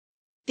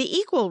The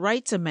Equal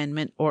Rights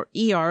Amendment, or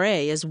ERA,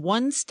 is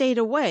one state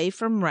away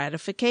from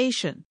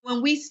ratification.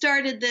 When we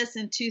started this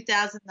in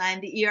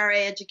 2009, the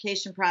ERA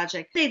Education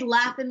Project, they'd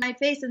laugh in my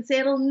face and say,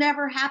 it'll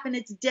never happen.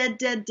 It's dead,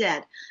 dead,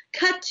 dead.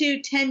 Cut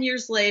to 10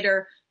 years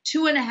later,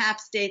 2.5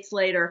 states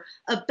later,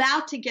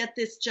 about to get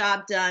this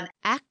job done.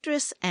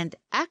 Actress and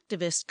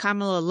activist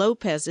Kamala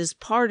Lopez is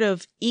part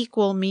of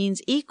Equal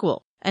Means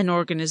Equal, an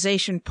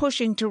organization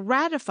pushing to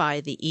ratify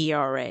the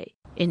ERA.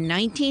 In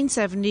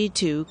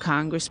 1972,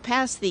 Congress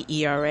passed the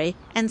ERA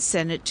and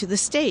sent it to the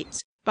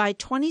states. By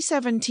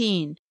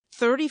 2017,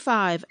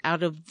 35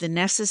 out of the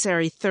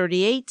necessary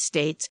 38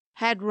 states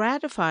had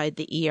ratified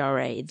the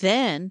ERA.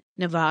 Then,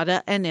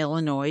 Nevada and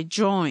Illinois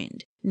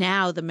joined.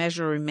 Now the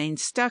measure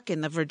remains stuck in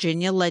the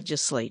Virginia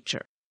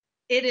legislature.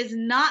 It is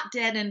not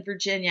dead in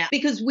Virginia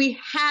because we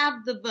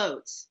have the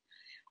votes.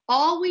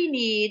 All we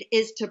need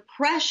is to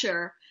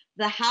pressure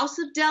the House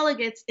of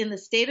Delegates in the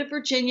state of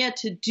Virginia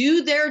to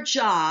do their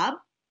job,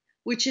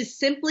 which is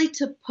simply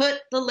to put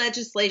the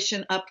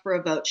legislation up for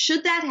a vote.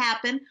 Should that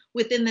happen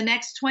within the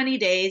next 20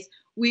 days,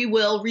 we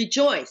will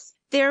rejoice.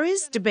 There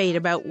is debate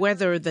about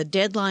whether the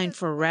deadline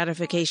for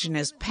ratification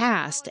has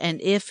passed and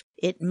if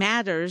it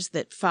matters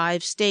that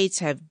 5 states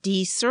have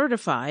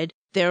decertified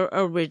their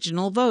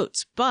original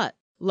votes. But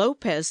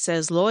Lopez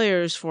says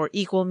lawyers for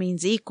Equal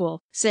Means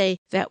Equal say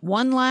that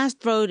one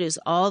last vote is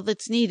all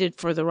that's needed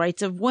for the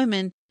rights of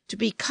women to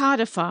be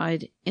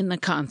codified in the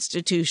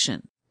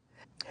Constitution.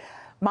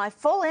 My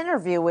full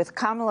interview with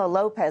Kamala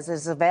Lopez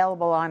is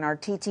available on our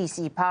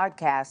TTC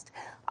podcast,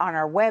 on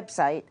our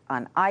website,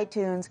 on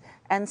iTunes,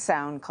 and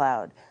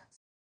SoundCloud.